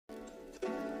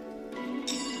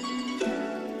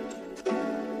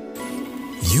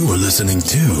You are listening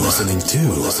to.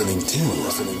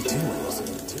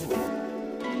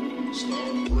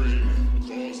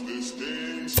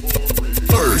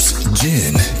 First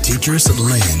Gen Teachers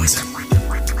Lens.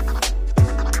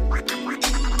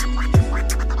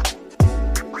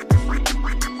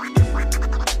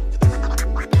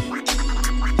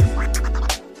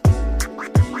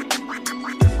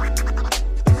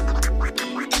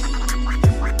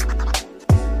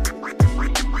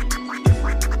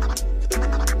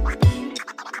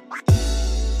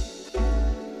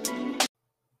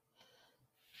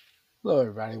 Hello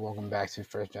everybody, welcome back to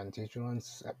First Gen Teacher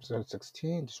Lens, episode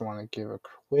 16. Just want to give a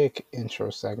quick intro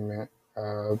segment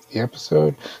of the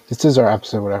episode. This is our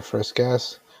episode with our first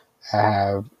guest. I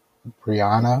have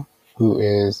Brianna, who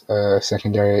is a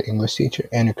secondary English teacher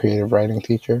and a creative writing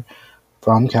teacher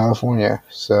from California.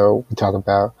 So we talk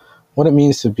about what it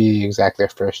means to be exactly a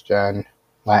first gen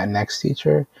Latinx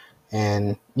teacher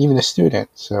and even a student.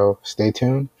 So stay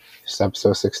tuned. This is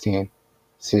episode 16.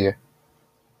 See ya.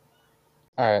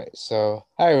 All right, so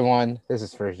hi everyone. This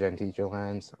is First Gen Teacher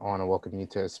Lens. I want to welcome you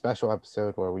to a special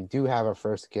episode where we do have our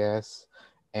first guest,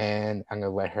 and I'm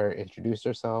going to let her introduce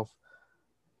herself.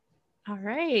 All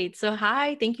right. So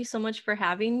hi, thank you so much for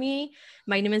having me.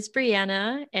 My name is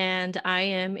Brianna, and I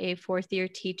am a fourth year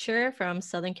teacher from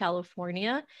Southern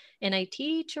California, and I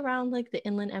teach around like the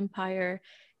Inland Empire.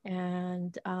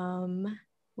 And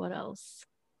what else?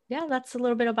 Yeah, that's a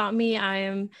little bit about me. I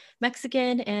am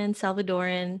Mexican and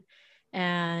Salvadoran,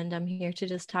 and I'm here to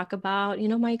just talk about,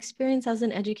 my experience as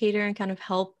an educator and kind of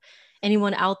help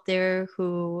anyone out there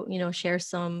who, shares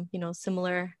some,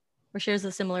 similar or shares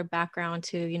a similar background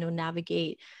to,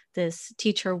 navigate this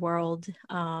teacher world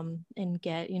and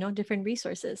get, different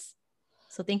resources.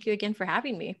 So thank you again for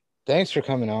having me. Thanks for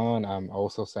coming on. I'm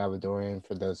also Salvadorian,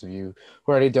 for those of you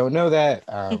who already don't know that.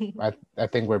 I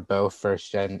think we're both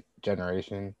first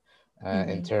generation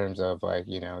in terms of like,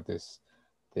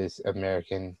 this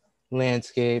American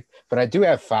landscape. But I do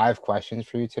have 5 questions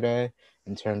for you today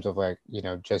in terms of like,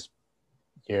 just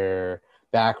your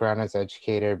background as an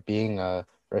educator, being a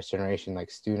first generation like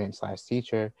student /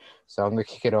 teacher. So I'm gonna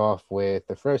kick it off with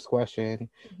the first question,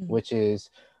 which is,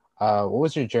 what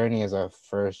was your journey as a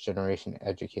first generation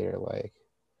educator like?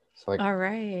 So All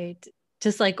right.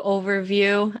 Just like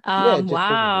overview.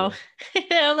 Wow.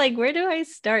 Overview. Like, where do I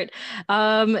start?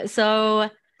 So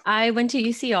I went to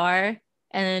UCR,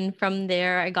 and from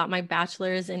there I got my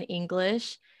bachelor's in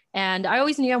English, and I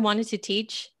always knew I wanted to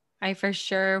teach. I for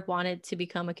sure wanted to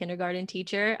become a kindergarten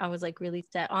teacher. I was like really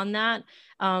set on that.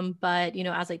 But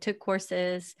as I took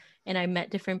courses and I met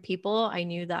different people, I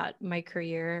knew that my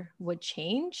career would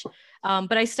change.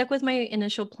 But I stuck with my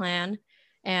initial plan,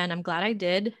 and I'm glad I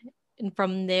did. And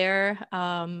from there,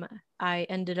 I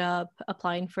ended up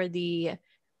applying for the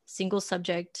single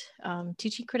subject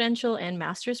teaching credential and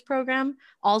master's program,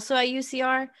 also at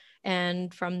UCR.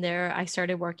 And from there, I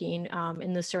started working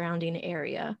in the surrounding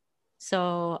area.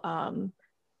 So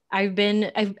I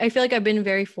feel like I've been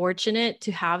very fortunate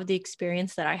to have the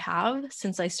experience that I have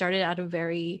since I started at a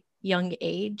very young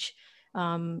age.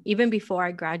 Even before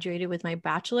I graduated with my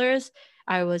bachelor's,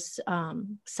 I was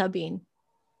subbing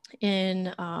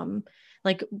in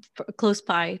like close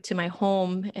by to my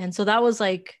home, and so that was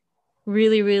like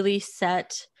really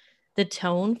set the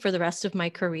tone for the rest of my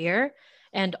career,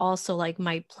 and also like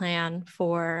my plan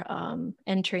for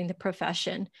entering the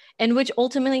profession, and which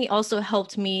ultimately also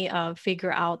helped me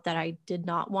figure out that I did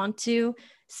not want to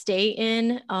stay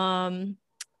in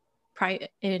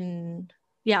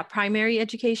primary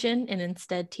education and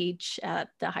instead teach at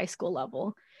the high school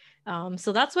level.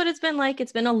 So that's what it's been like.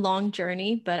 It's been a long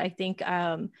journey, but I think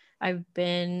I've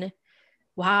been,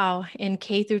 in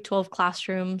K through 12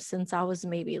 classrooms since I was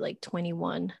maybe like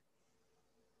 21.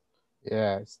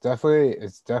 Yeah, it's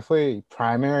definitely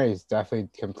primary is definitely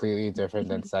completely different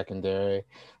than secondary.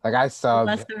 Like I subbed.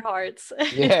 Bless their hearts.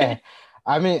 Yeah.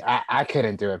 I mean, I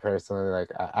couldn't do it personally.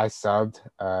 Like I subbed,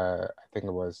 I think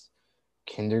it was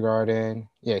kindergarten.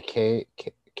 Yeah,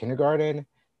 kindergarten,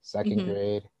 second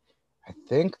grade. I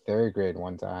think third grade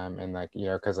one time. And like,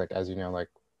 because like, as you know, like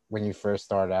when you first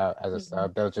start out as a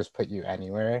sub, they'll just put you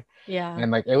anywhere. Yeah.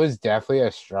 And like, it was definitely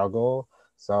a struggle.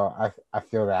 So I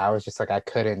feel that I was just like, I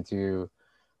couldn't do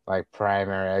like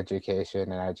primary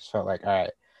education. And I just felt like, all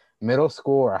right, middle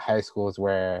school or high school is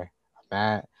where I'm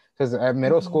at. Because at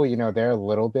middle school, they're a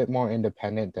little bit more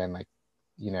independent than like,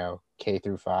 K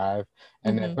through 5.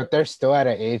 And then, but they're still at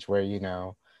an age where,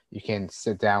 you can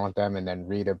sit down with them and then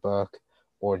read a book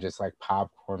or just like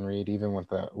popcorn read, even with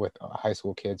high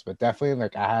school kids. But definitely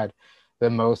like I had the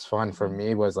most fun for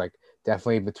me was like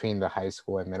definitely between the high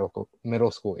school and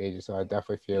middle school ages. So I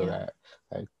definitely feel Yeah. that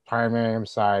like primary, I'm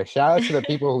sorry. Shout out to the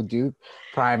people who do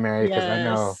primary because I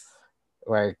know Yes.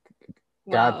 like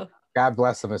God Wow. God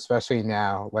bless them, especially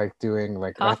now, like doing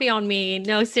like Coffee on me.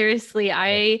 No, seriously.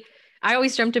 I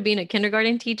always dreamt of being a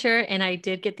kindergarten teacher, and I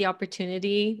did get the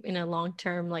opportunity in a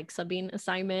long-term like subbing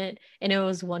assignment, and it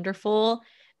was wonderful.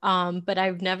 But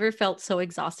I've never felt so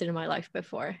exhausted in my life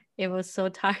before. It was so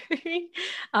tiring.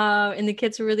 And the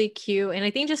kids were really cute. And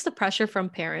I think just the pressure from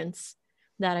parents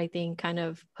that I think kind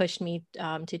of pushed me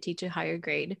to teach a higher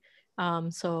grade.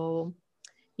 So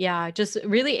yeah, just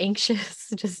really anxious,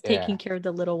 just taking yeah. care of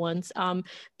the little ones.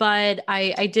 But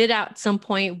I did at some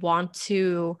point want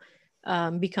to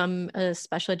become a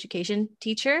special education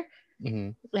teacher,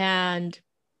 Hmm. and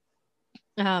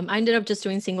I ended up just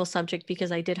doing single subject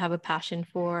because I did have a passion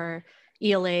for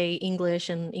ELA, English,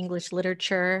 and English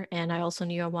literature, and I also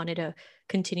knew I wanted to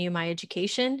continue my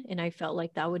education, and I felt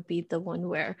like that would be the one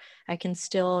where I can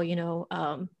still,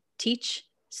 teach Right.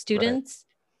 students,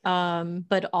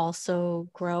 but also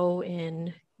grow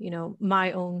in,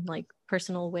 my own like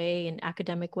personal way and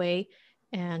academic way,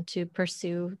 and to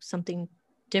pursue something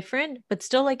different, but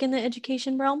still like in the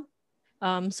education realm.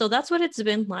 So that's what it's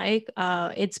been like.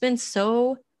 It's been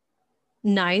so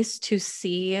nice to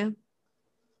see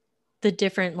the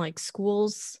different like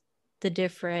schools, the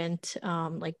different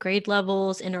like grade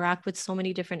levels, interact with so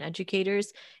many different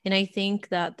educators. And I think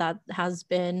that that has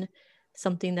been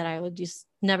something that I would just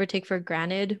never take for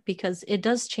granted, because it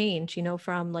does change,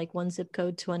 from like one zip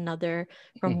code to another,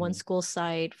 from one Hmm. school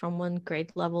site, from one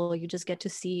grade level. You just get to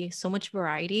see so much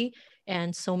variety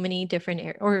and so many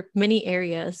different or many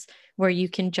areas where you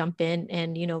can jump in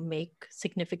and, make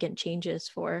significant changes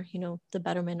for, the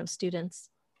betterment of students.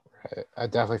 I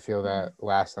definitely feel that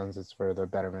last sentence is for the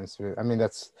betterment student. I mean,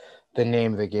 that's the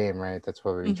name of the game, right? That's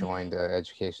why we Mhm. joined the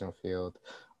educational field.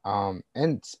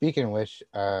 And speaking of which,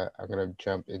 I'm gonna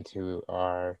jump into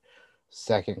our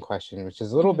second question, which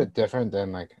is a little Mhm. bit different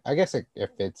than like I guess it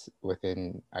fits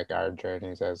within like our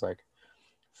journeys as like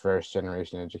first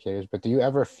generation educators. But do you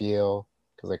ever feel,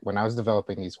 because like when I was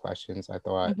developing these questions, I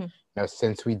thought, Mhm.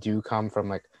 since we do come from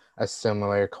like a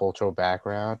similar cultural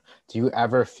background, do you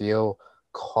ever feel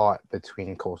caught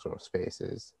between cultural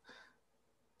spaces?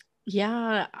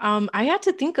 Yeah, I had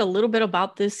to think a little bit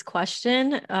about this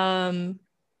question.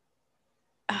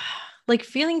 Like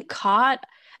feeling caught,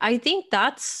 I think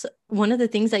that's one of the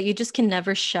things that you just can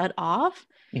never shut off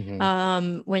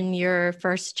Hmm. when you're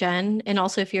first gen. And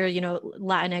also if you're,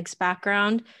 Latinx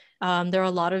background, there are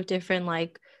a lot of different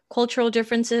like cultural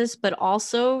differences, but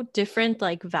also different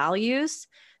like values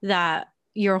that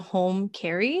your home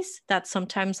carries that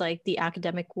sometimes like the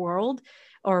academic world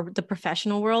or the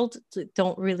professional world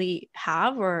don't really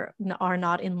have or are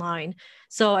not in line.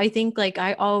 So I think like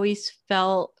I always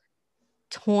felt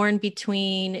torn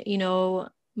between,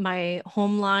 my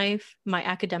home life, my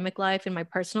academic life, and my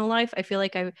personal life. I feel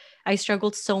like I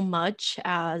struggled so much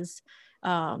as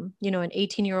an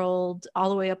 18-year-old all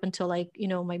the way up until like,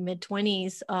 my mid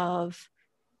 20s of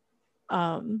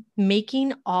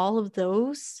making all of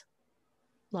those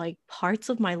like parts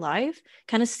of my life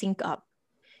kind of sync up.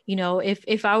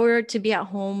 If I were to be at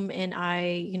home and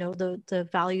I, the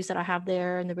values that I have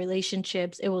there and the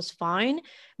relationships, it was fine.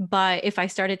 But if I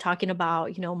started talking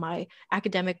about, my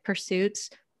academic pursuits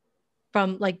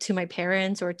from like to my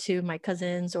parents or to my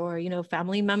cousins or,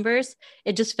 family members,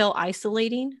 it just felt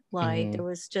isolating. Like Hmm. there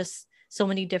was just so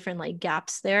many different like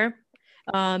gaps there.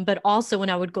 But also when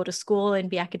I would go to school and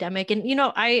be academic, and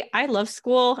I love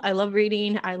school, I love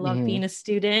reading, I love Hmm. being a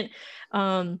student.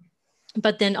 Um,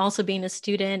 but then also being a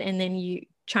student, and then you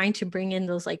trying to bring in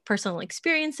those like personal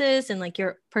experiences and like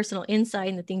your personal insight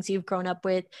and the things you've grown up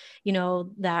with,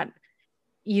 that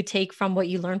you take from what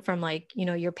you learn from like,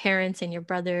 your parents and your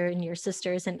brother and your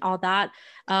sisters and all that.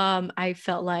 I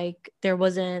felt like there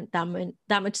wasn't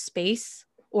that much space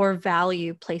or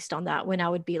value placed on that when I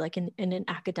would be like in an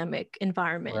academic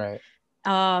environment. Right.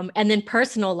 And then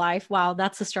personal life, wow,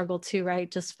 that's a struggle too, right?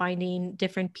 Just finding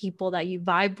different people that you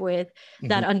vibe with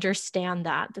that Hmm. understand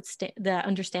that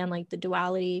understand like the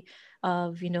duality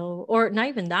of, or not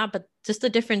even that, but just the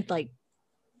different like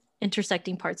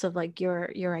intersecting parts of like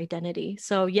your identity.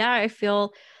 So yeah, I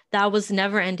feel that was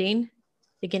never ending,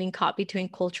 the getting caught between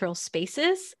cultural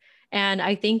spaces. And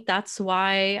I think that's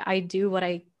why I do what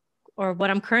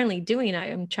I'm currently doing. I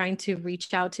am trying to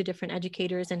reach out to different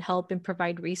educators and help and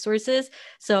provide resources.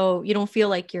 So you don't feel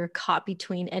like you're caught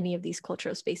between any of these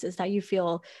cultural spaces, that you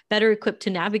feel better equipped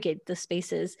to navigate the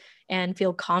spaces and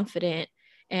feel confident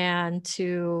and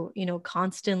to,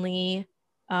 constantly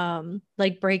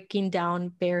like breaking down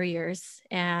barriers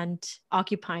and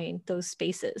occupying those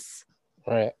spaces.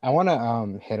 Right. I want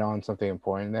to hit on something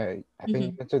important that I think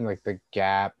you Hmm. mentioned, like the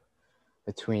gap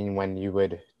between when you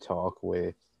would talk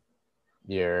with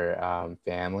your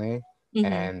family Hmm.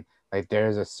 and like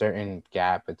there's a certain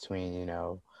gap between,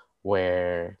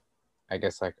 where I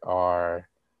guess like our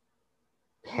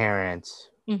parents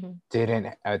Hmm.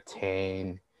 didn't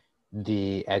attain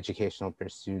the educational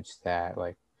pursuits that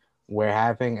like we're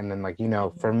having. And then like,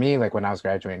 for me, like when I was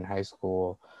graduating high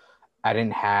school, I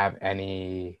didn't have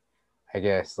any, I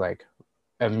guess, like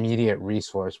immediate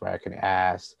resource where I could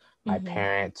ask my Hmm.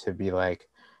 parent to be like,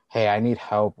 hey, I need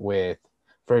help with,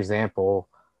 for example,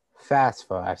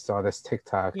 FAFSA. I saw this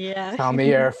TikTok. Yeah. Tell me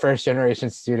you're a first generation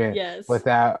student Yes.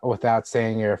 without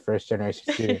saying you're a first generation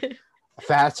student.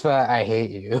 FAFSA, I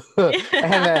hate you.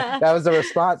 And then Yeah. that was the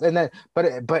response. And then, but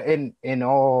in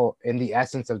the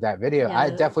essence of that video, I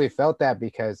Yeah. definitely felt that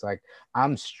because like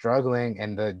I'm struggling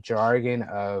in the jargon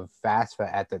of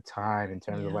FAFSA at the time in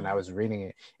terms of when I Yeah. was reading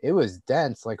it. It was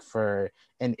dense, like for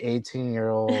an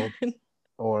 18-year-old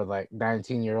or like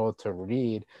 19-year-old to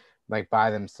read like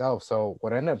by themselves. So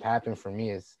what ended up happening for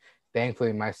me is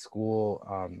thankfully my school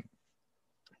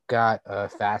got a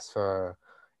FAFSA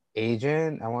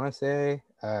agent, I want to say,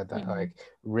 that Hmm. like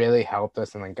really helped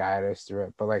us and like guided us through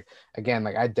it. But like again,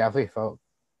 like I definitely felt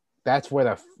that's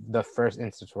where the first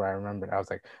instance where I remembered I was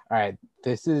like, all right,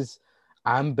 this is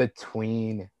I'm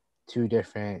between two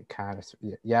different kind of,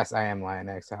 yes, I am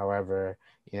Latinx. However,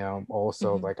 I'm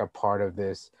also Hmm. like a part of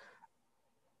this,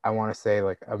 I want to say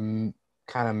like kind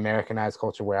of Americanized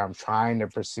culture where I'm trying to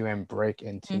pursue and break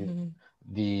into Hmm.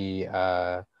 the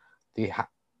the hi-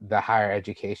 the higher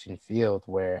education field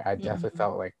where I definitely Hmm.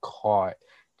 felt like caught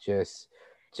just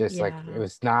like it Yeah.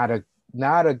 was not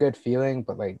a good feeling,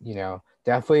 but like,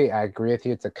 definitely I agree with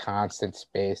you. It's a constant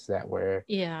space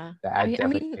Yeah. that I I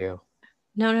definitely mean, feel.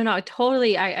 no, no, no.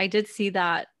 Totally. I did see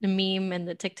that meme and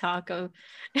the TikTok of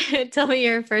tell me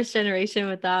you're first generation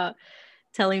without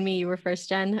telling me you were first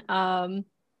gen.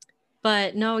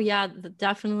 But no, yeah,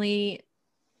 definitely.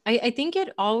 I think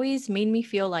it always made me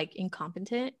feel like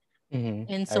incompetent in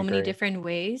I so many agree. different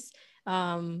ways.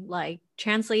 Like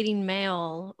translating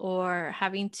mail or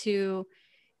having to,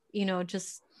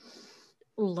 just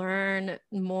learn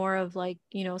more of like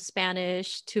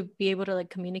Spanish to be able to like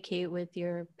communicate with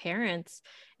your parents,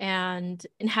 and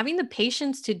having the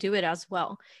patience to do it as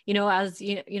well, as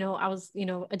I was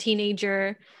a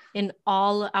teenager in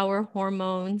all our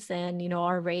hormones and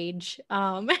our rage,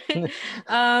 trying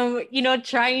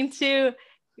to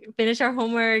finish our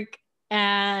homework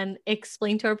and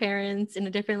explain to our parents in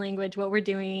a different language what we're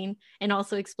doing, and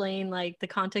also explain like the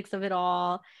context of it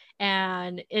all.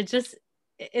 And it's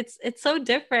so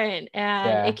different,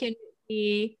 and Yeah. it can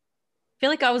be feel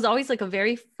like I was always like a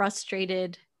very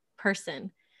frustrated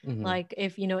person, Hmm. like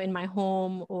if in my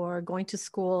home or going to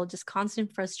school, just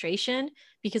constant frustration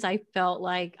because I felt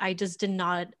like I just did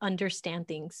not understand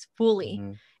things fully.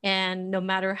 Hmm. And no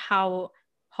matter how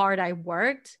hard I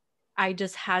worked, I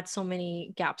just had so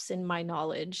many gaps in my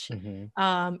knowledge, Hmm.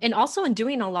 and also in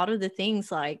doing a lot of the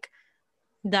things like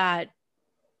that.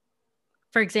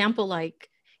 For example, like,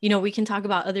 we can talk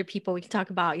about other people, we can talk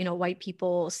about, white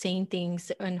people saying things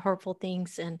and hurtful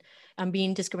things, and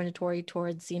being discriminatory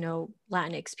towards,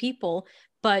 Latinx people.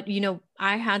 But,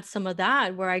 I had some of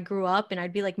that where I grew up and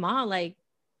I'd be like, Ma, like,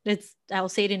 I'll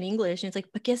say it in English. And it's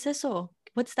like, ¿Pero qué es eso?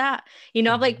 What's that?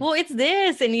 I'm like, Hmm. well, it's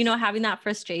this. And, having that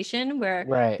frustration where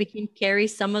Right. we can carry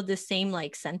some of the same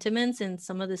like sentiments and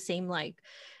some of the same, like,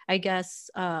 I guess,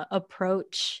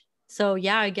 approach. So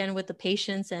yeah, again, with the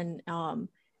patience and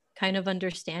kind of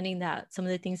understanding that some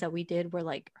of the things that we did were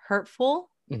like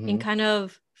hurtful, and Hmm. kind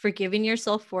of forgiving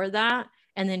yourself for that,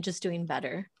 and then just doing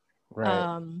better. Right.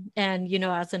 And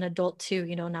as an adult too,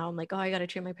 now I'm like, oh, I gotta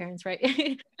treat my parents right.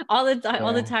 All the Yeah. times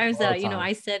All the that time.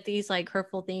 I said these like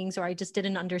hurtful things, or I just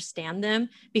didn't understand them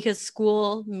because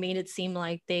school made it seem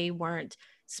like they weren't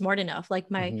smart enough.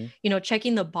 Like my, Hmm.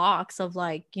 checking the box of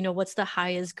like, what's the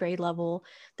highest grade level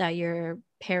that your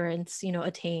parents,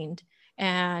 attained,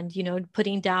 and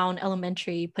putting down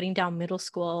elementary, putting down middle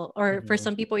school, or for Hmm.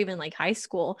 some people even like high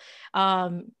school.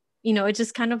 um it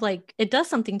just kind of like it does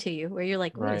something to you where you're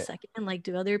like, wait a Right. second, like,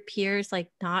 do other peers like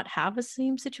not have the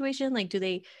same situation? Like, do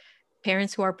they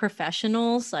parents who are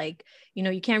professionals, like,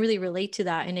 you can't really relate to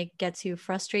that, and it gets you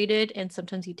frustrated, and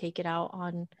sometimes you take it out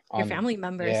on your On family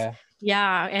members. Yeah.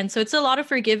 Yeah, and so it's a lot of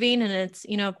forgiving, and it's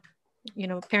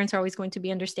parents are always going to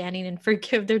be understanding and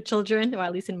forgive their children, or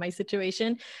at least in my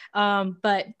situation.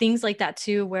 But things like that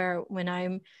too, where when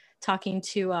I'm talking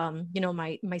to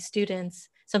my students,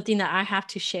 something that I have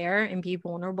to share and be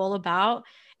vulnerable about.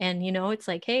 And, it's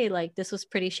like, hey, like this was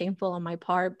pretty shameful on my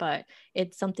part, but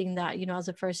it's something that, as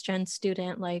a first gen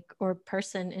student, like, or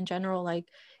person in general, like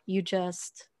you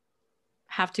just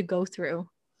have to go through.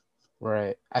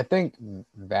 Right. I think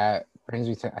that brings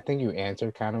me to, I think you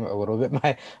answered kind of a little bit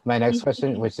my next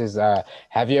question, which is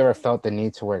have you ever felt the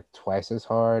need to work twice as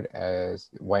hard as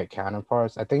white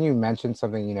counterparts? I think you mentioned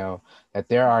something, that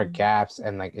there are gaps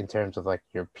and like in terms of like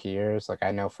your peers. Like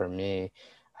I know for me,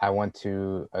 I went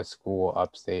to a school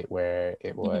upstate where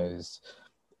it was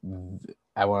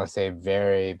I want to say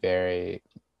very, very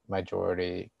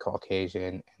majority Caucasian,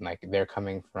 and like they're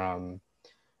coming from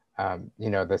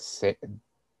the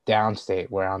downstate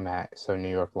where I'm at, so New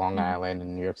York, Long Island,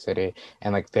 and New York City,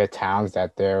 and like the towns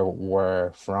that there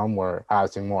were from were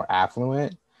obviously more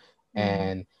affluent,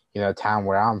 and the town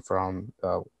where I'm from,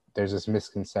 there's this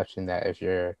misconception that if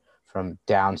you're from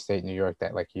downstate New York,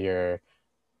 that like you're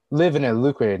live in a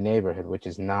lucrative neighborhood, which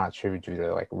is not true due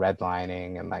to like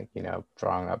redlining and like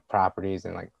drawing up properties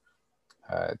and like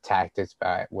tactics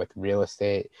with real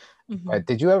estate. But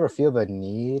did you ever feel the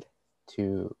need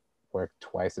to work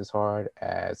twice as hard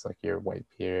as like your white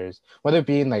peers, whether it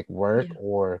be in like work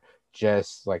or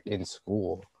just like in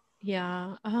school?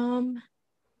 Yeah.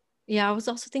 Yeah, I was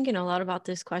also thinking a lot about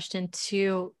this question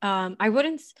too. I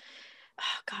wouldn't,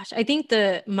 oh gosh, I think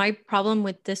my problem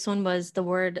with this one was the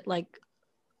word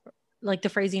like the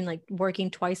phrasing, like working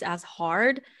twice as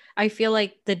hard. I feel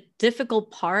like the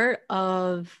difficult part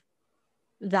of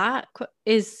that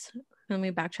is, let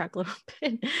me backtrack a little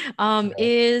bit,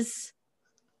 is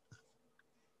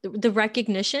the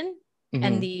recognition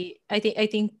and I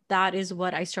think that is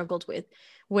what I struggled with,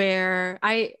 where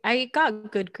I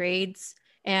got good grades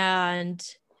and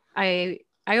I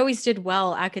always did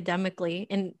well academically,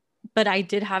 but I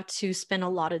did have to spend a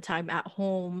lot of time at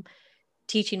home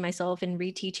teaching myself and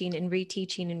reteaching and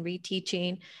reteaching and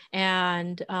reteaching,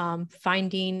 and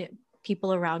finding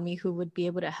people around me who would be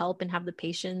able to help and have the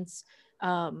patience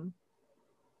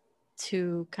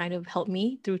to kind of help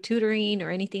me through tutoring or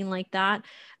anything like that.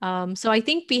 So I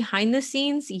think behind the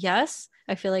scenes, yes,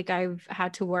 I feel like I've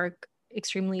had to work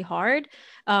extremely hard.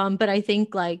 But I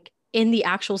think like in the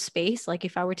actual space, like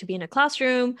if I were to be in a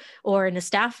classroom or in a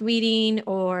staff meeting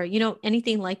or,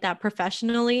 anything like that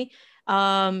professionally,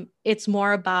 it's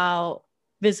more about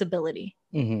visibility.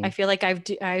 I feel like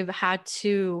I've had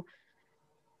to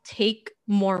take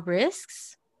more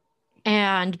risks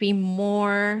and be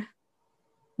more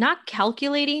not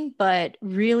calculating, but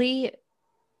really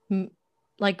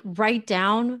like write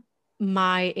down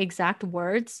my exact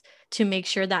words to make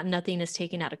sure that nothing is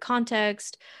taken out of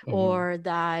context or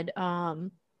that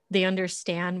they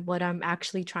understand what I'm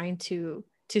actually trying to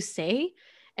say.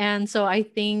 And so I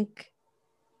think,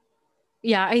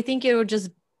 yeah, I think it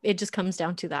just comes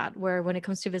down to that, where when it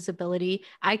comes to visibility,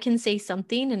 I can say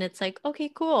something and it's like, okay,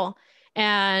 cool.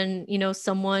 And,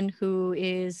 someone who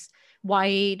is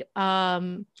white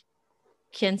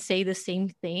can say the same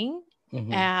thing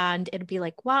and it'd be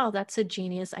like, wow, that's a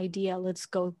genius idea. Let's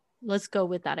go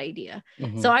with that idea.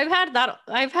 So I've had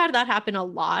that happen a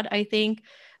lot, I think,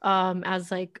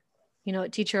 as like, a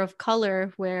teacher of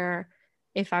color, where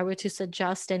if I were to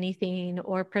suggest anything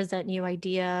or present new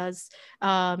ideas,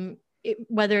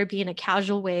 whether it be in a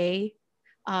casual way,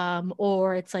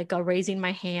 or it's like a raising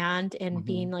my hand and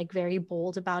being like very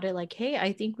bold about it, like, hey,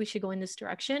 I think we should go in this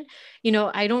direction.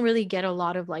 I don't really get a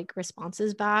lot of like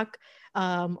responses back,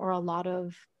 or a lot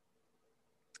of,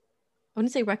 I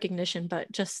wouldn't say recognition,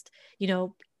 but just,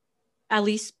 at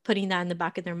least putting that in the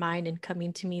back of their mind and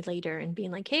coming to me later and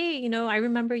being like, hey, I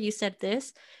remember you said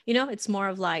this. It's more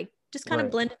of like just kind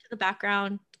of blend into the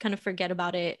background, kind of forget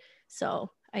about it.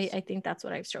 So I think that's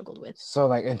what I've struggled with. So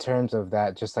like in terms of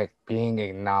that, just like being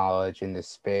acknowledged in this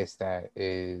space that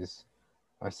is,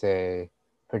 let's say,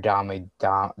 predominantly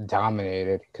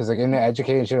dominated, because like in the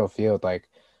educational field, like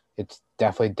it's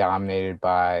definitely dominated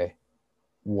by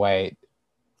white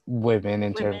women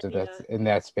in terms of that, in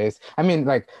that space. I mean,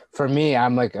 like for me,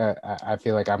 I'm like I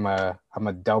feel like I'm a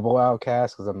double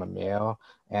outcast because I'm a male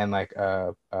and like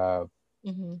I'll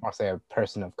say a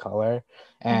person of color.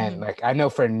 And like I know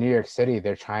for New York City,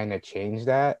 they're trying to change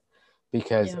that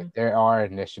because like, there are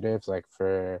initiatives like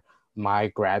for my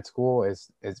grad school is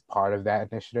part of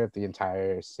that initiative, the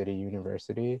entire city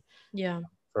university. Yeah.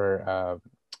 For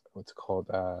what's it called,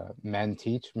 Men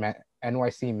Teach,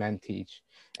 NYC Men Teach.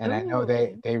 And I know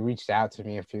Ooh. they reached out to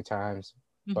me a few times,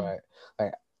 but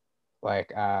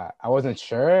I wasn't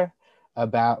sure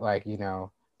about like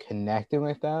connecting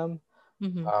with them.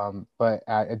 But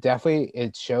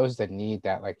it shows the need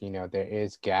that like there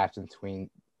is gaps between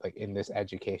like in this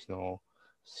educational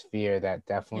sphere that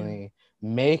definitely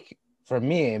make, for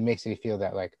me, it makes me feel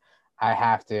that like I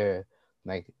have to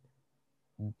like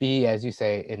be, as you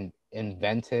say,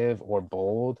 inventive or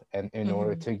bold, and in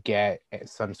order Mhm. to get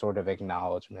some sort of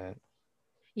acknowledgement.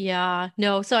 Yeah,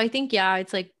 no. So I think, yeah,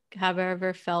 it's like, have I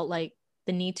ever felt like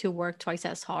the need to work twice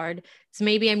as hard? So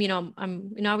maybe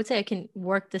I would say I can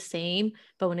work the same,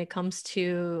 but when it comes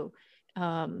to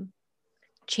um,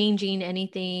 changing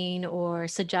anything or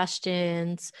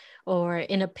suggestions or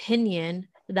an opinion,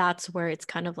 that's where it's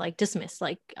kind of like dismissed.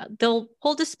 Like they'll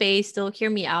hold the space, they'll hear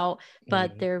me out,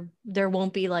 but Mhm. there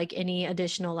won't be like any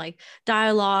additional like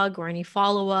dialogue or any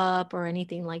follow up or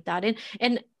anything like that.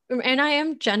 And I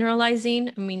am generalizing.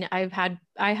 I mean,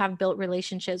 I have built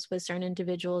relationships with certain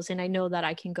individuals, and I know that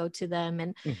I can go to them,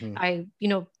 and Mhm.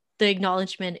 the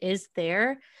acknowledgement is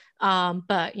there.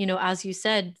 But as you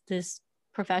said, this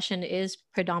profession is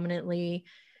predominantly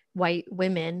white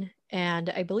women, and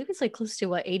I believe it's like close to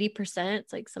what, 80%.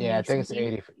 It's like Yeah, I think it's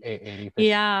something. 80%.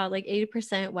 Yeah, like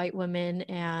 80% white women.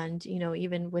 And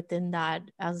even within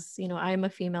that, as I'm a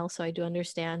female, so I do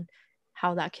understand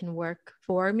how that can work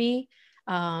for me,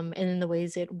 and in the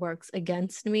ways it works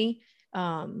against me,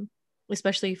 um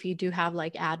especially if you do have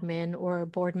like admin or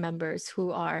board members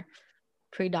who are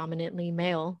predominantly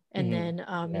male, and Mhm. then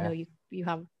Yeah. you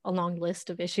have a long list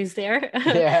of issues there.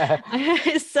 Yeah.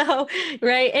 So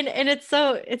right, and it's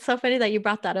so funny that you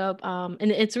brought that up,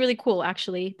 and it's really cool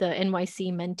actually, the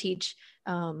NYC Men Teach,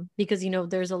 because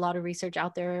there's a lot of research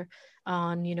out there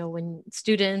on when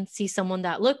students see someone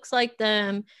that looks like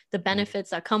them, the Mhm. benefits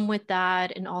that come with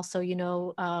that, and also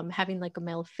having like a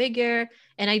male figure.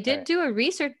 And I did Right. do a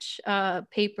research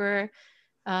paper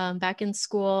back in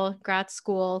school, grad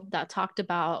school, that talked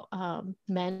about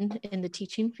men in the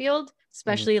teaching field, Mhm.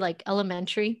 especially like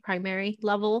elementary, primary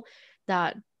level,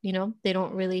 that they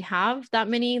don't really have that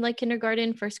many like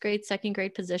kindergarten, first grade, second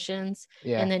grade positions.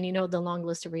 And Yeah. then the long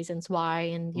list of reasons why,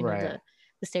 and Right.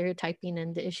 the stereotyping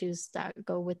and the issues that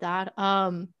go with that.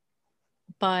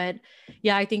 But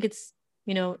yeah, I think it's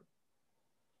you know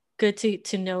good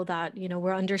to know that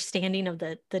we're understanding of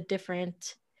the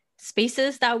different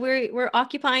spaces that we're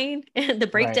occupying, and the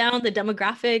Right. breakdown, the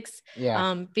demographics,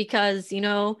 Yeah. because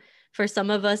for some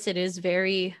of us it is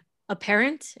very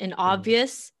apparent and Mhm.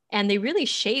 obvious, and they really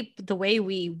shape the way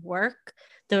we work,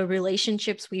 the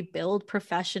relationships we build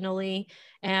professionally,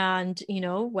 and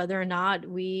whether or not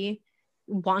we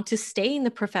want to stay in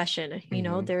the profession.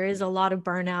 Mhm. There is a lot of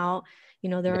burnout.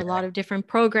 There are a Yeah. lot of different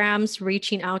programs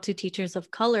reaching out to teachers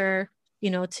of color,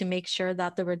 to make sure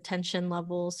that the retention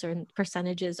levels or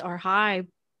percentages are high,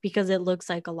 because it looks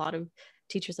like a lot of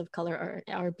teachers of color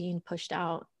are being pushed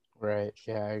out. Right.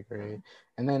 Yeah, I agree.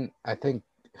 And then I think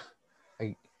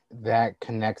like that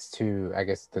connects to, I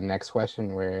guess, the next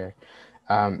question where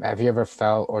have you ever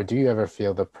felt, or do you ever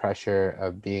feel the pressure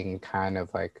of being kind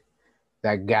of like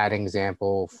that guiding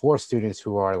example for students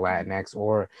who are Latinx,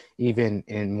 or even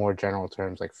in more general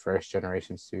terms, like first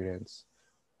generation students?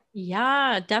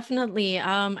 Yeah, definitely.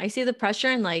 I see the pressure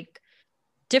in like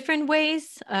different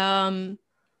ways.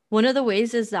 One of the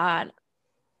ways is that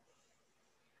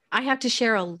I have to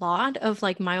share a lot of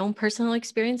like my own personal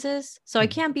experiences. So I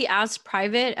Mhm. can't be as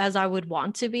private as I would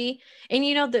want to be.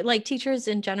 And that like teachers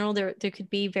in general, there could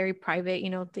be very private,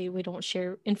 we don't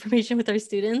share information with our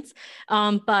students.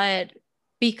 But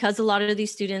because a lot of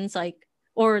these students, like,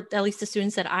 or at least the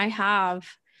students that I have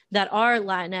that are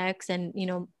Latinx, and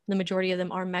the majority of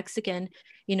them are Mexican,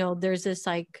 there's this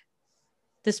like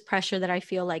this pressure that I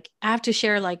feel like I have to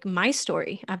share like my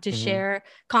story. I have to Mhm. share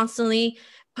constantly,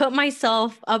 put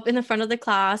myself up in the front of the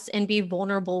class and be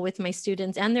vulnerable with my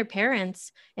students and their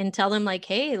parents, and tell them like,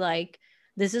 hey, like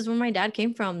this is where my dad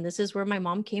came from. This is where my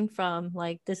mom came from.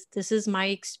 Like this is my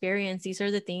experience. These are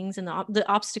the things and the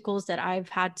obstacles that I've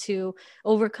had to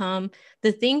overcome.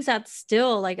 The things that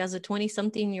still, like as a 20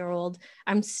 something year old,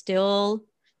 I'm still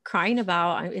crying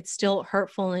about. It's still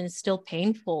hurtful and it's still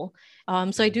painful.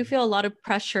 So I do Mhm. feel a lot of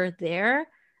pressure there,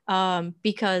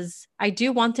 because I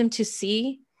do want them to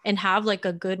see and have like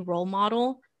a good role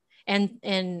model,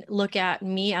 and look at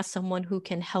me as someone who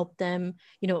can help them,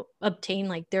 obtain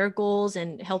like their goals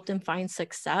and help them find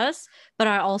success. But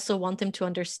I also want them to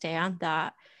understand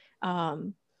that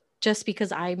um, just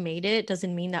because I made it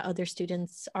doesn't mean that other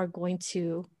students are going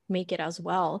to make it as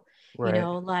well. Right.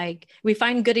 Like we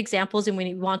find good examples and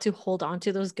we want to hold on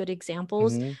to those good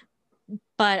examples, Mhm.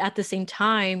 but at the same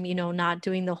time, not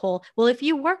doing the whole, well, if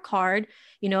you work hard,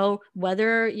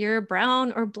 whether you're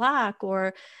brown or black,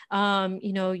 or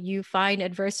you find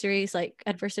adversities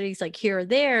like here or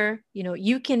there,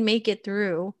 you can make it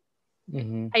through.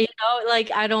 Mhm.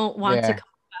 Like I don't want to Yeah. come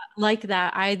like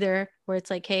that either, where it's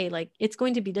like, hey, like it's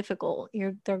going to be difficult.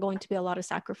 There are going to be a lot of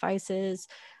sacrifices,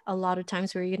 a lot of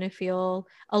times where you're going to feel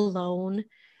alone.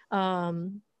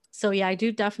 So yeah, I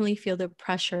do definitely feel the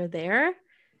pressure there.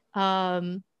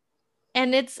 Um,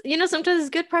 and it's, sometimes it's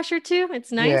good pressure too.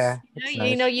 It's nice. Yeah, it's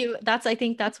nice. I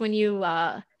think that's when you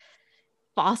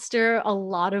foster a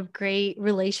lot of great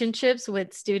relationships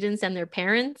with students and their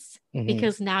parents, Hmm.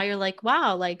 because now you're like,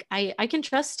 wow, like I can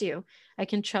trust you. I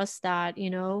can trust that,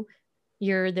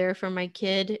 you're there for my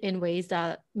kid in ways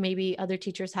that maybe other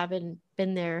teachers haven't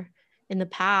been there in the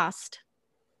past.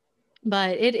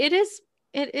 But it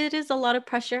is a lot of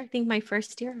pressure. I think my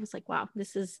first year I was like, wow,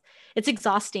 it's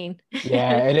exhausting.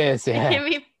 Yeah, it is. It Yeah. can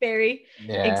be very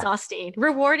Yeah. exhausting,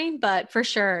 rewarding, but for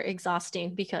sure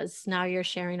exhausting, because now you're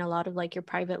sharing a lot of like your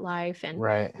private life, and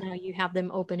Right. now you have them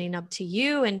opening up to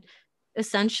you, and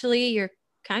essentially you're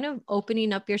kind of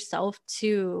opening up yourself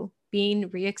to being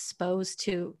re-exposed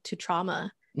to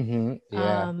trauma. Hmm.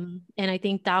 Yeah. And I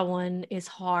think that one is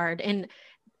hard. And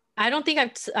I don't think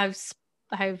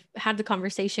I've had the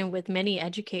conversation with many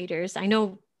educators. I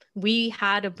know we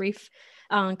had a brief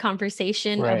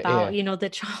conversation Right. about Yeah. the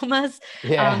traumas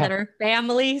Yeah. that our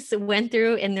families went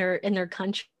through in their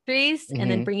countries, and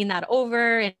then Hmm. bringing that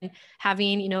over and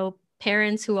having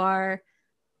parents who are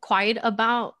quiet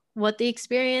about what they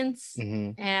experience.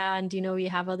 Hmm. And you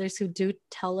have others who do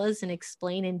tell us and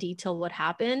explain in detail what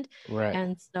happened. Right.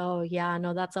 And so yeah,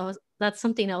 no, that's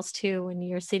something else too, when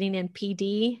you're sitting in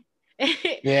PD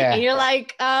and Yeah. you're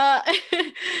like, I'm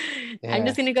Yeah.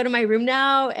 just gonna go to my room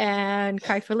now and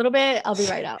cry for a little bit. I'll be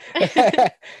right out.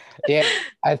 Yeah.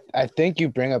 I think you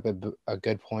bring up a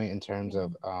good point in terms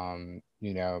of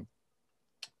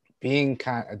being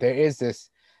there is this,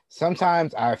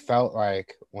 sometimes I felt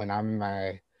like when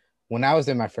I was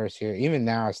in my first year, even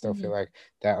now I still feel Mhm. like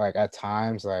that, like at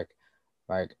times, like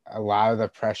a lot of the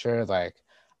pressure, like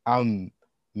I'm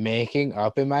making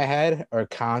up in my head or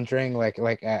conjuring,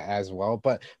 as well,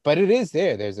 but it is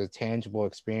there's a tangible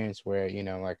experience where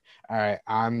like, all right,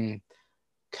 I'm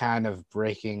kind of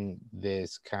breaking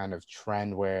this kind of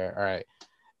trend where, all right,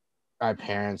 my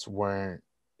parents weren't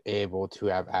able to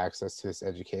have access to this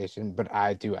education, but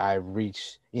I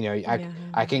reach, Yeah.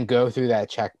 I can go through that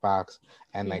checkbox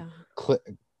and like Yeah.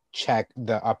 check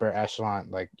the upper echelon,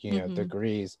 like Hmm.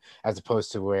 degrees, as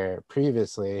opposed to where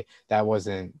previously that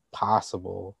wasn't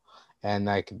possible. And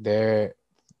like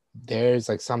there's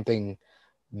like something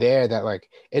there that, like,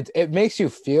 it makes you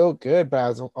feel good,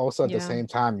 but also at the Yeah. same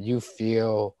time you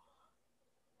feel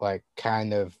like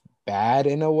kind of bad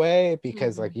in a way,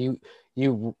 because like Hmm.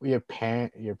 your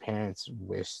parents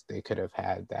wish they could have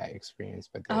had that experience,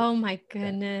 but they Oh my yeah.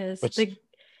 goodness. Which, Yeah, the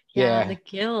yeah, the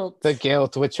guilt.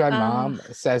 guilt, which my Oh, mom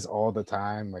says all the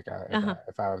time, like, uh-huh.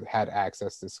 if I had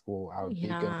access to school, I would be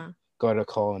Yeah. go to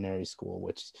culinary school,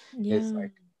 which is Yeah.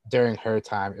 like, during her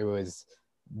time it was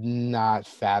not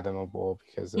fathomable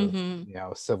because of Hmm.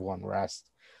 civil unrest.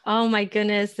 Oh my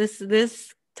goodness.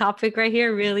 This topic right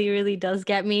here really, really does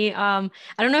get me. I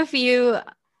don't know if you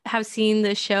have seen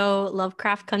the show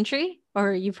Lovecraft Country,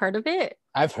 or you've heard of it.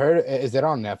 I've heard, is it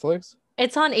on Netflix?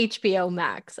 It's on HBO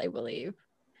Max, I believe.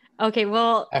 Okay,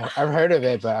 well, I've heard of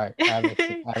it, but I haven't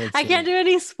I seen can't it. do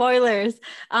any spoilers.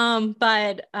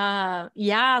 But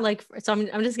yeah, like, so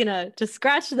I'm just gonna just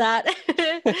scratch that.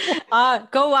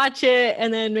 Go watch it,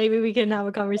 and then maybe we can have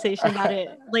a conversation about it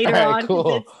All later right, on,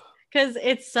 because cool.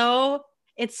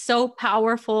 it's so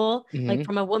powerful, like Hmm.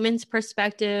 from a woman's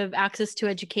perspective, access to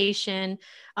education,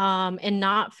 and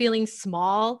not feeling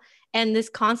small, and this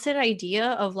constant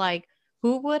idea of like,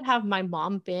 who would have my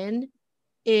mom been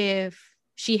if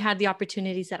she had the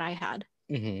opportunities that I had?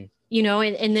 Hmm.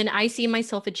 And then I see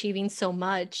myself achieving so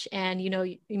much, and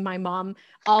my mom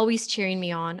always cheering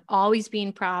me on, always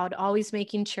being proud, always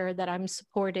making sure that I'm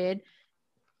supported,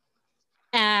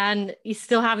 and you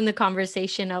still having the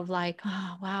conversation of like,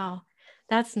 oh wow,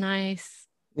 that's nice.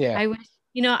 Yeah.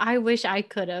 I wish I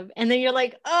could have. And then you're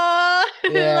like, oh,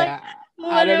 like, Yeah. I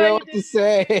what do don't I know do? what to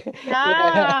say. Yeah.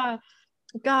 Yeah.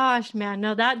 Gosh, man,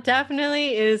 no, that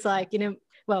definitely is like,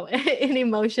 well, an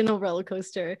emotional roller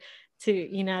coaster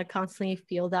to, constantly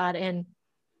feel that. And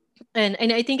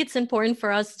I think it's important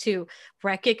for us to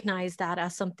recognize that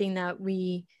as something that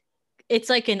it's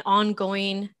like an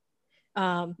ongoing,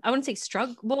 I wouldn't say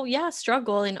struggle, well, yeah,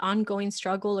 struggle, an ongoing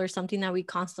struggle, or something that we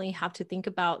constantly have to think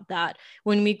about, that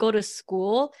when we go to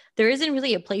school, there isn't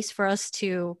really a place for us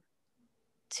to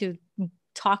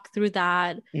talk through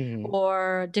that, Hmm.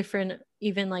 or different,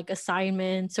 even like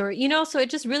assignments, or so it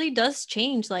just really does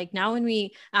change. Like now when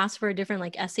we ask for a different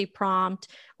like essay prompt,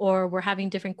 or we're having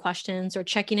different questions, or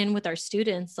checking in with our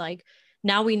students, like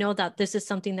now we know that this is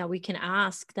something that we can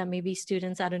ask, that maybe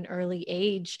students at an early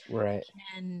age Right.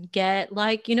 can get,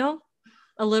 like, you know,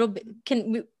 a little bit,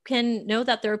 can know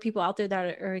that there are people out there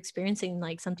that are experiencing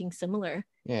like something similar.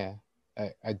 Yeah,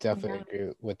 I definitely Yeah.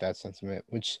 agree with that sentiment,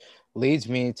 which leads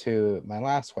me to my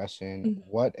last question. Mhm.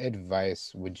 What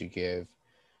advice would you give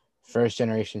first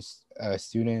generation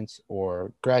students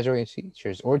or graduating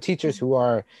teachers or teachers who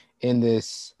are in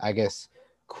this, I guess,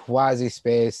 quasi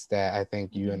space that I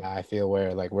think you and Mhm. I feel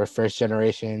where like we're first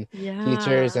generation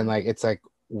teachers and Yeah. like it's like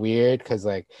weird because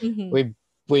like Mhm.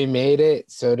 we made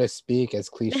it, so to speak, as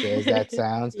cliche as that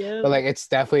sounds, Yeah. but like it's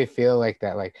definitely feel like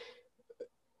that like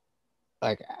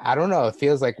I don't know, it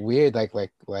feels like weird,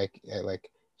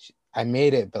 I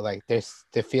made it, but like there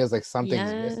feels like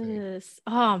something's missing. Yes.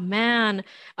 Oh man.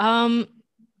 Um,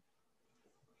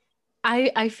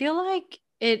 I feel like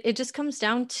it just comes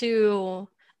down to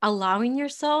allowing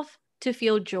yourself to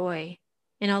feel joy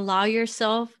and allow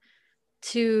yourself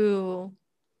to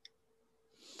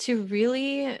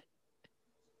really,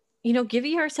 you know, give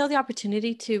yourself the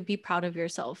opportunity to be proud of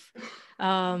yourself.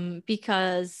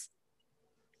 Because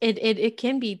it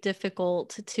can be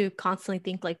difficult to constantly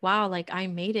think like, wow, like I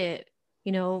made it,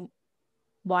 you know,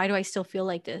 why do I still feel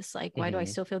like this? Like, why do I Hmm.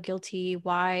 still feel guilty?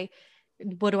 Why,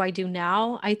 what do I do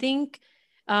now? I think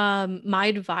my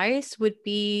advice would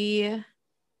be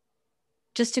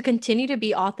just to continue to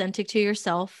be authentic to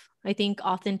yourself. I think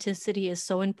authenticity is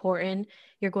so important.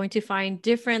 You're going to find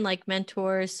different like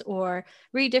mentors or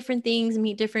read different things,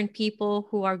 meet different people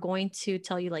who are going to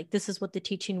tell you like this is what the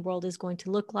teaching world is going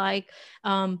to look like.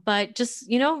 But just,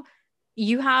 you know,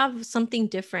 you have something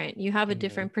different. You have a Hmm.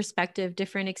 different perspective,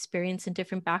 different experience, and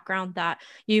different background that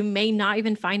you may not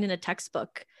even find in a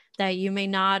textbook, that you may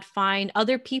not find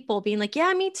other people being like,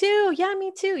 yeah, me too. Yeah,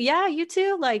 me too. Yeah, you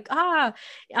too. Like,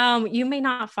 you may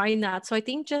not find that. So I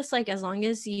think just like as long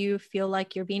as you feel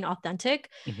like you're being authentic,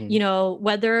 Hmm. you know,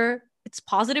 whether it's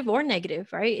positive or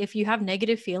negative, right? If you have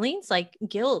negative feelings like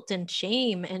guilt and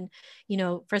shame and, you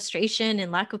know, frustration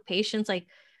and lack of patience, like,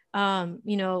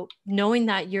 you know, knowing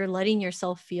that you're letting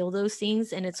yourself feel those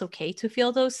things and it's okay to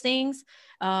feel those things.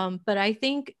 But I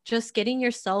think just getting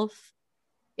yourself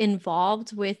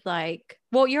involved with like,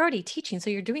 well, you're already teaching, so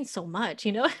you're doing so much,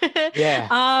 you know.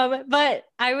 Yeah. But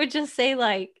I would just say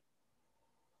like,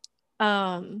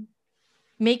 um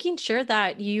making sure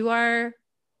that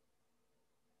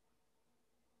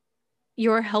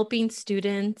you're helping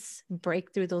students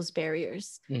break through those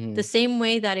barriers. The Hmm. same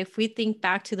way that if we think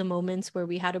back to the moments where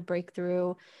we had a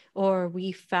breakthrough or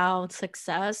we found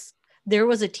success, there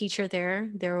was a teacher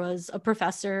there, there was a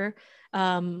professor,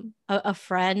 a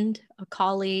friend, a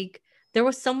colleague, there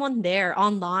was someone there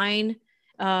online,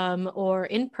 or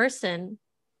in person,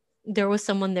 there was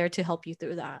someone there to help you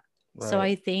through that. So Right.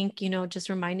 I think, you know, just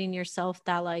reminding yourself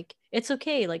that like it's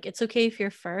okay if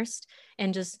you're first,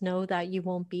 and just know that you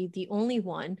won't be the only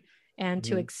one, and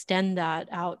to Hmm. extend that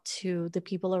out to the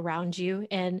people around you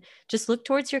and just look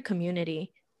towards your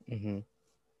community. Hmm.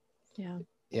 Yeah.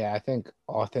 Yeah, I think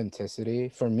authenticity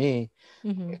for me,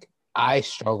 Mm-hmm. like, I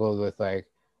struggled with like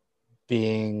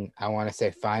being, I want to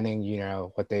say, finding, you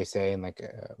know, what they say in like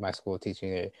my school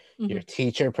teaching, your Mm-hmm.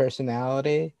 teacher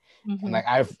personality. And Mm-hmm. like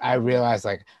I realized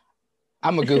like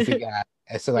I'm a goofy guy.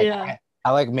 And so like Yeah.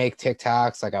 I like make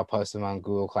TikToks, like I'll post them on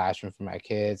Google Classroom for my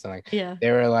kids. And like Yeah.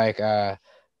 they were like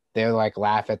they would like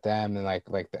laugh at them, and like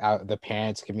the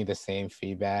parents give me the same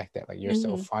feedback that like you're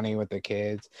so Mm-hmm. funny with the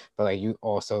kids, but like you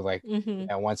also like, Mm-hmm.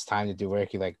 once time to do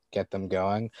work, you like get them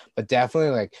going. But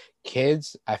definitely like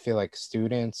kids, I feel like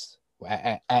students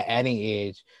at any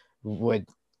age would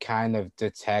kind of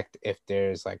detect if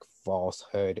there's like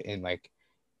falsehood in like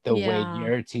the way Yeah.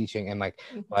 you're teaching. And like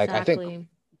I think Exactly.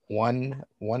 one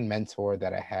mentor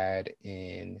that I had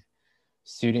in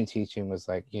student teaching was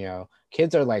like,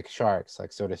 kids are like sharks,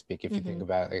 like, so to speak. If you think Mm-hmm.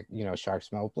 about, like, sharks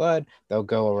smell blood, they'll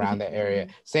go around the area.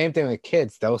 Mm-hmm. Same thing with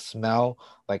kids, they'll smell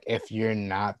like if you're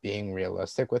not being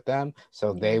realistic with them,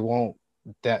 so Yeah. they won't,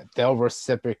 that they'll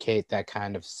reciprocate that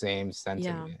kind of same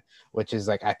Yeah. sentiment, which is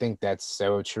like, I think that's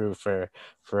so true for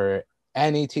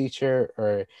any teacher,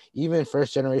 or even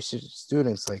first generation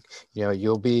students. Like,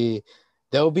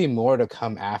 there'll be more to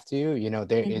come after you,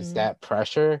 there is Mm-hmm. that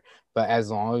pressure, but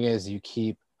as long as you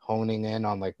keep honing in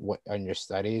on like what on your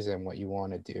studies and what you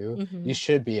want to do, Mm-hmm. you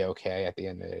should be okay at the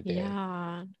end of the day.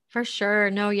 Yeah, for sure.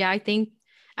 No, yeah, I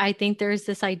think there's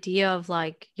this idea of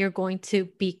like you're going to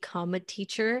become a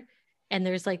teacher, and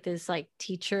there's like this like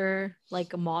teacher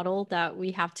like model that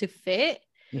we have to fit.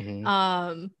 Hmm.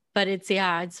 But it's,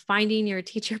 yeah, it's finding your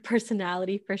teacher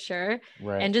personality for sure,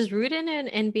 Right. and just rooting in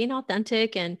and being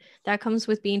authentic, and that comes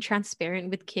with being transparent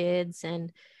with kids,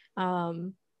 and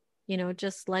um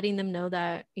just letting them know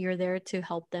that you're there to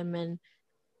help them and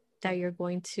that you're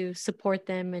going to support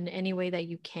them in any way that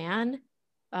you can.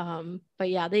 But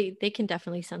yeah, they can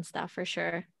definitely sense that for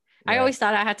sure. I always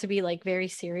thought I had to be like very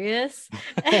serious,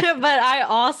 but I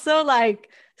also like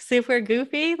super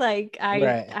goofy. Like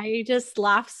I just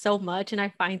laugh so much and I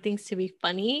find things to be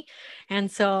funny. And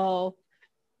so,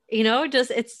 just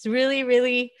it's really,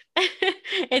 really,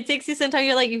 it takes you sometimes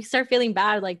you're like, you start feeling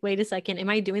bad. Like, wait a second, am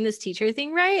I doing this teacher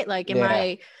thing right? Like, am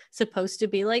I supposed to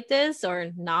be like this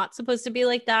or not supposed to be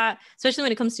like that? Especially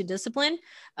when it comes to discipline.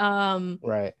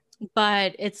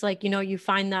 But it's like, you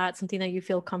find that something that you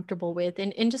feel comfortable with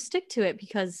and just stick to it,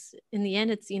 because in the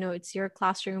end, it's, it's your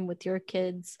classroom with your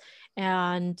kids,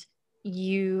 and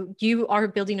you are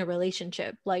building a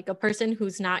relationship. Like a person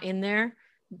who's not in there,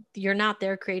 you're not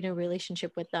there creating a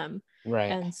relationship with them.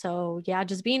 And so, yeah,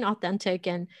 just being authentic.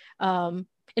 And the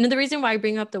reason why I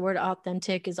bring up the word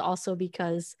authentic is also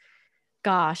because,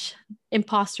 gosh,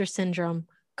 imposter syndrome,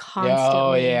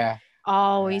 constantly,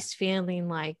 always feeling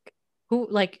like,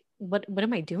 what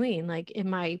am I doing? Like,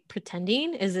 am I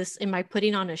pretending? Am I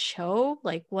putting on a show?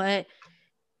 Like, what,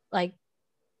 like,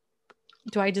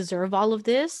 do I deserve all of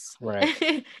this?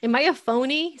 Am I a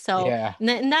phony? So,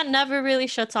 and that never really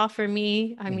shuts off for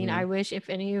me. I mean, I wish if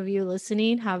any of you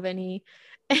listening have any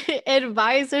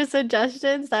advice or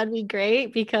suggestions, that'd be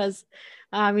great, because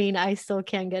I mean, I still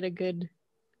can't get a good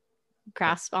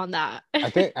grasp on that. I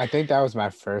think that was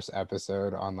my first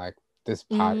episode on like this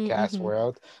podcast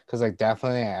world, because like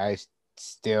definitely I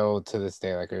still to this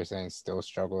day, like you're saying, still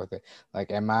struggle with it.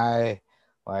 Like, am I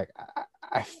like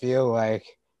I feel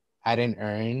like I didn't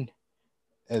earn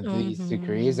these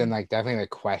degrees, and like definitely like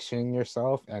questioning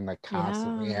yourself and like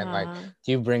constantly and like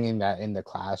you bringing that in the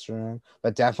classroom.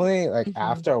 But definitely like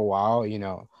after a while,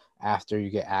 after you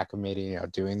get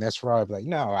acclimated, doing this for all, like,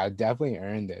 no, I definitely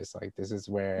earned this. Like, this is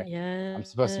where I'm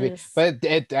supposed to be. But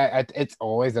it's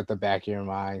always at the back of your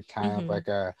mind, kind of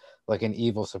like an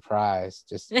evil surprise.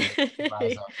 Just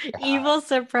evil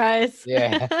surprise.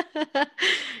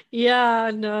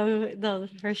 Yeah, no,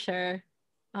 for sure.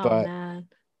 Oh, man.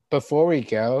 Before we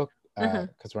go,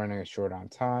 because we're running short on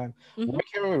time, where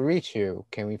can we reach you?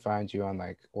 Can we find you on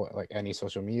like any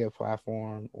social media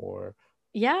platform or?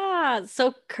 Yeah,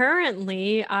 so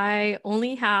currently I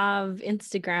only have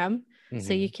Instagram.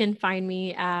 So you can find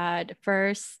me at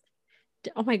first.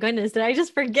 Oh my goodness, did I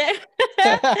just forget?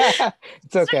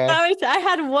 It's okay. I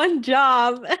had one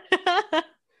job.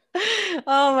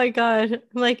 Oh my God.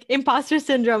 I'm like, imposter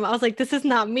syndrome. I was like, this is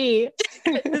not me.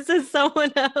 This is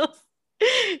someone else.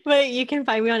 But you can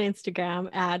find me on Instagram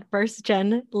at First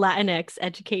Gen Latinx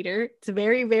Educator. It's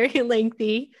very, very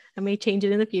lengthy. I may change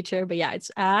it in the future, but yeah, it's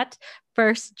at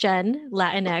First Gen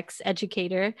Latinx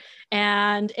Educator.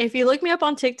 And if you look me up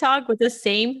on TikTok with the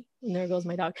same, and there goes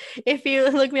my dog. If you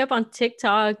look me up on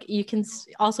TikTok, you can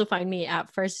also find me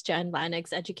at First Gen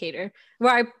Latinx Educator,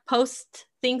 where I post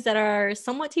things that are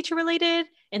somewhat teacher related,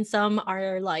 and some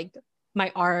are like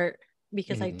my art,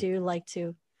 because I do like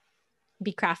to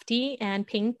be crafty and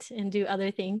paint and do other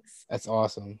things. That's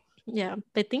awesome. Yeah,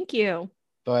 but thank you.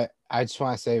 But I just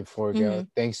want to say before we go,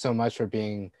 thanks so much for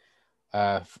being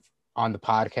on the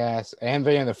podcast and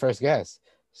being the first guest.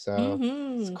 So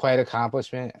it's quite an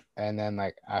accomplishment. And then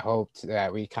like I hope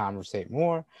that we conversate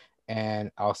more, and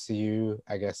I'll see you,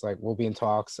 I guess, like we'll be in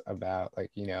talks about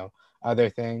like other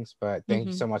things. But thank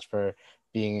you so much for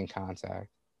being in contact.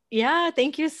 Yeah,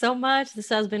 thank you so much. This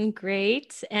has been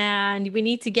great. And we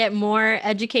need to get more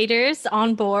educators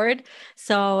on board.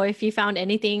 So if you found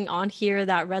anything on here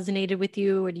that resonated with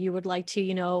you, and you would like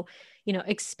to,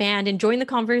 expand and join the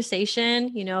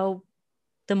conversation,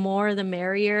 the more, the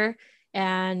merrier.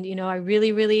 And, I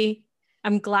really, really,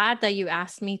 I'm glad that you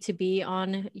asked me to be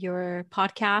on your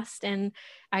podcast, and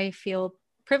I feel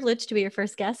privileged to be your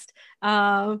first guest.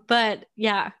 But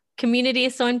yeah, community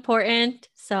is so important.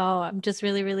 So I'm just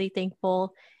really, really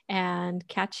thankful, and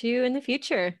catch you in the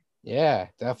future. Yeah,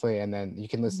 definitely. And then you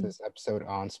can listen to this episode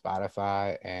on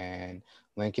Spotify, and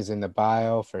link is in the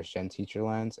bio, First Gen Teacher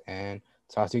Lens, and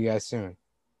talk to you guys soon.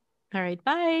 All right,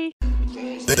 bye.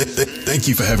 Thank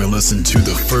you for having listened to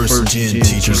the First Gen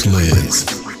Teacher's Lens.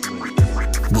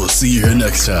 We'll see you here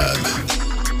next time.